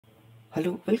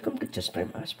Hello, welcome to Just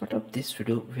Prime. As part of this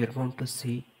video, we are going to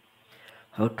see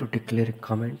how to declare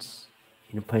comments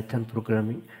in Python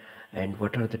programming and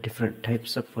what are the different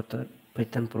types of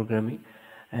Python programming,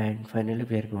 and finally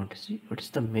we are going to see what is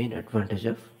the main advantage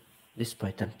of this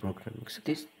Python programming. So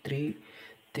these three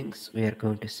things we are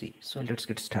going to see. So let's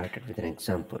get started with an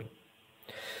example.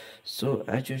 So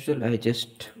as usual, I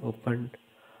just opened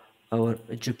our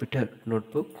Jupyter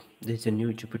notebook. This is a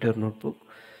new Jupyter notebook.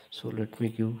 So let me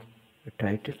give a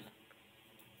title.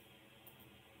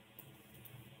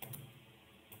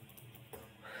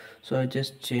 So I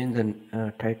just change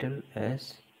the title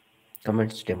as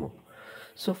comments demo.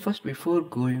 So first, before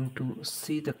going to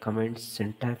see the comments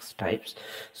syntax types,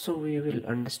 so we will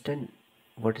understand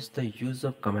what is the use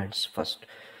of comments first.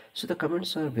 So the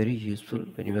comments are very useful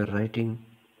when you are writing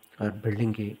or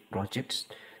building a projects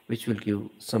which will give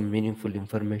some meaningful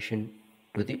information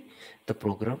to the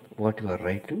program what you are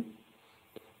writing,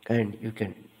 and you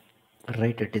can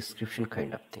write a description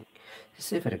kind of thing.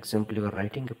 Say for example, you are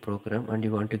writing a program and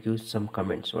you want to give some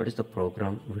comments what is the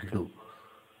program will do.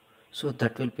 So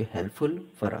that will be helpful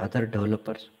for other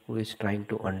developers who is trying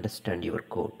to understand your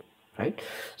code, right?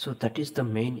 So that is the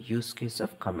main use case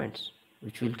of comments,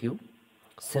 which will give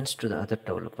sense to the other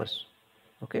developers.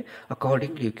 Okay,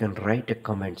 accordingly you can write a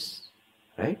comments,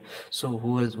 right? So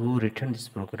who written this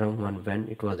program and when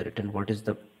it was written, what is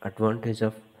the advantage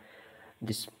of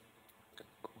this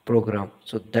program.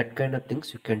 So that kind of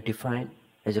things you can define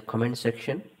as a comment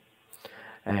section,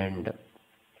 and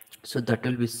so that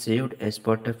will be saved as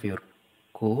part of your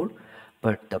code,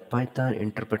 but the Python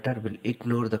interpreter will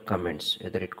ignore the comments.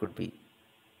 Either it could be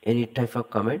any type of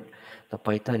comment, the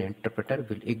Python interpreter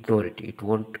will ignore it, it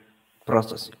won't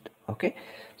process it. Okay,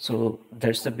 so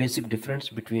that's the basic difference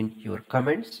between your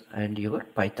comments and your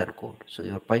Python code. So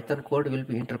your Python code will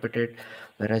be interpreted,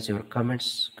 whereas your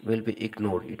comments will be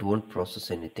ignored. It won't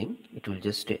process anything, it will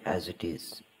just stay as it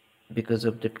is. Because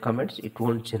of that comments, it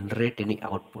won't generate any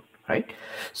output, right?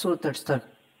 So that's the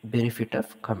benefit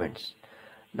of comments.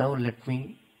 Now let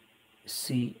me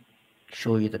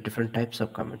show you the different types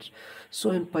of comments.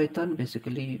 So in Python,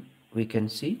 basically we can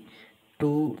see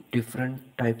two different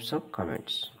types of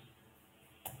comments,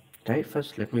 right?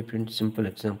 First, let me print simple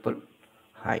example,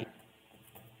 hi.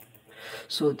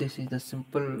 So this is the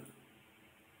simple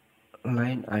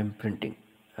line I'm printing.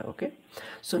 Okay,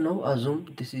 so now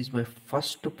assume this is my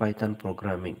first Python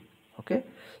programming. Okay,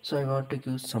 so I want to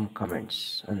give some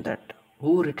comments on that.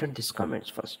 Who written these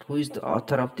comments first? Who is the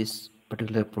author of this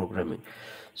particular programming?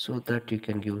 So that you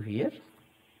can give here.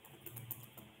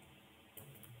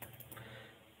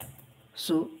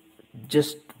 So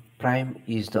just prime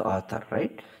is the author,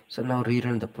 right? So now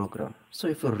rerun the program. So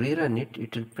if you rerun it,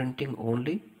 it will printing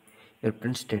only your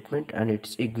print statement and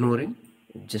it's ignoring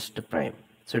just prime,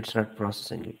 so it's not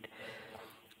processing it.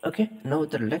 Okay, now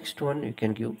the next one you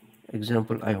can give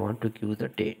example. I want to give the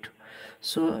date.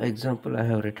 So example, I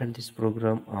have written this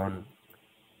program on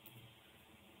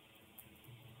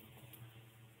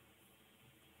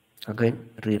again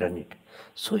rerun it.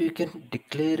 So you can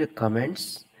declare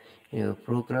comments in your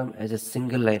program as a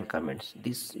single line comments.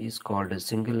 This is called a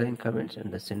single line comments,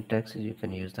 and the syntax is you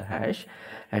can use the hash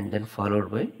and then followed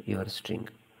by your string.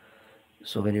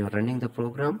 So when you are running the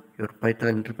program, your Python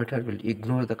interpreter will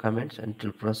ignore the comments and it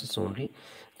will process only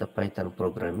the Python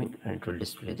programming and it will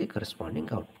display the corresponding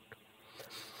output.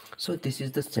 So this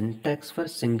is the syntax for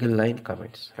single line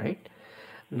comments, right?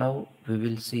 Now we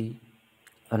will see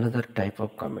another type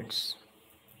of comments.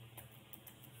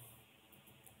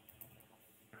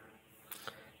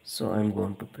 So I'm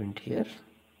going to print here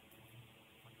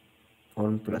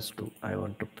 1 plus 2. I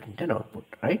want to print an output,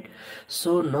 right?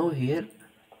 So now here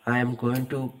I am going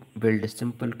to build a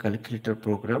simple calculator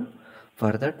program.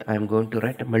 For that I am going to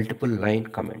write a multiple line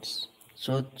comments.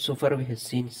 So far we have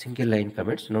seen single line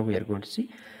comments. Now we are going to see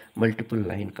multiple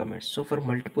line comments. So for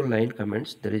multiple line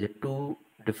comments, there is a two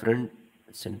different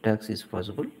syntax is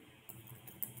possible.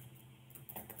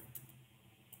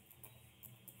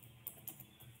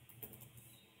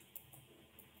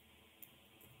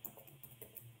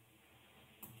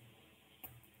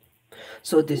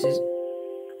 So this is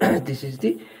this is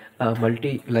the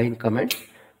multi-line comment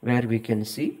where we can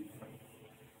see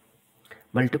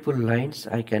multiple lines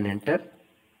I can enter,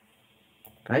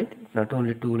 right? Not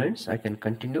only two lines, I can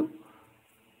continue.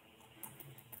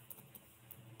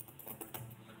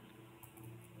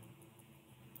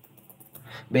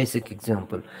 Basic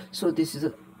example. So this is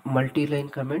a multi-line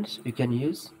comments. You can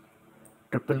use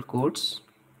triple quotes,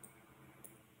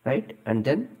 right? And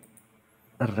then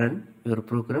run your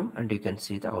program and you can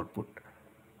see the output.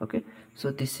 Okay,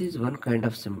 so this is one kind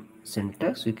of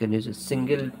syntax. You can use a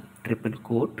single triple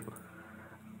quote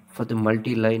for the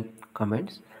multi-line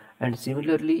comments. And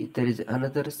similarly there is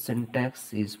another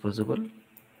syntax is possible.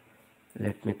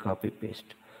 Let me copy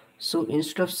paste. So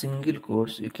instead of single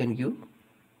quotes you can give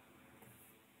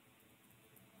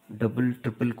double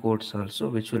triple quotes also,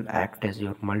 which will act as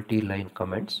your multi-line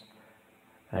comments,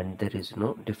 and there is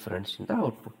no difference in the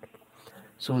output.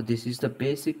 So this is the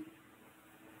basic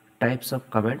types of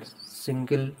comments: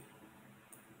 single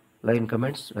line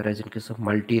comments, whereas in case of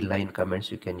multi-line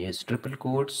comments you can use triple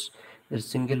quotes, a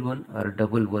single one or a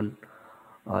double one,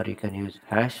 or you can use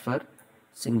hash for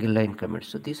single line comments.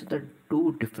 So these are the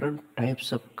two different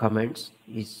types of comments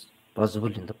is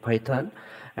possible in the Python,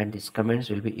 and these comments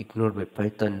will be ignored by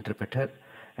Python interpreter,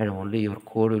 and only your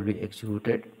code will be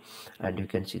executed and you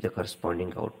can see the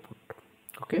corresponding output.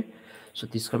 Okay, so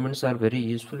these comments are very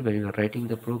useful when you are writing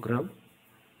the program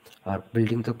or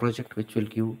building the project, which will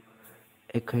give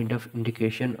a kind of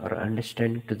indication or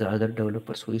understanding to the other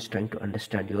developers who is trying to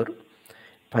understand your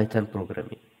Python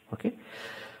programming. Okay,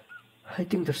 I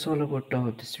think that's all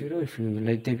about this video. If you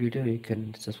like the video, you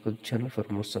can subscribe to the channel for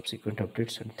more subsequent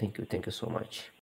updates, and thank you so much.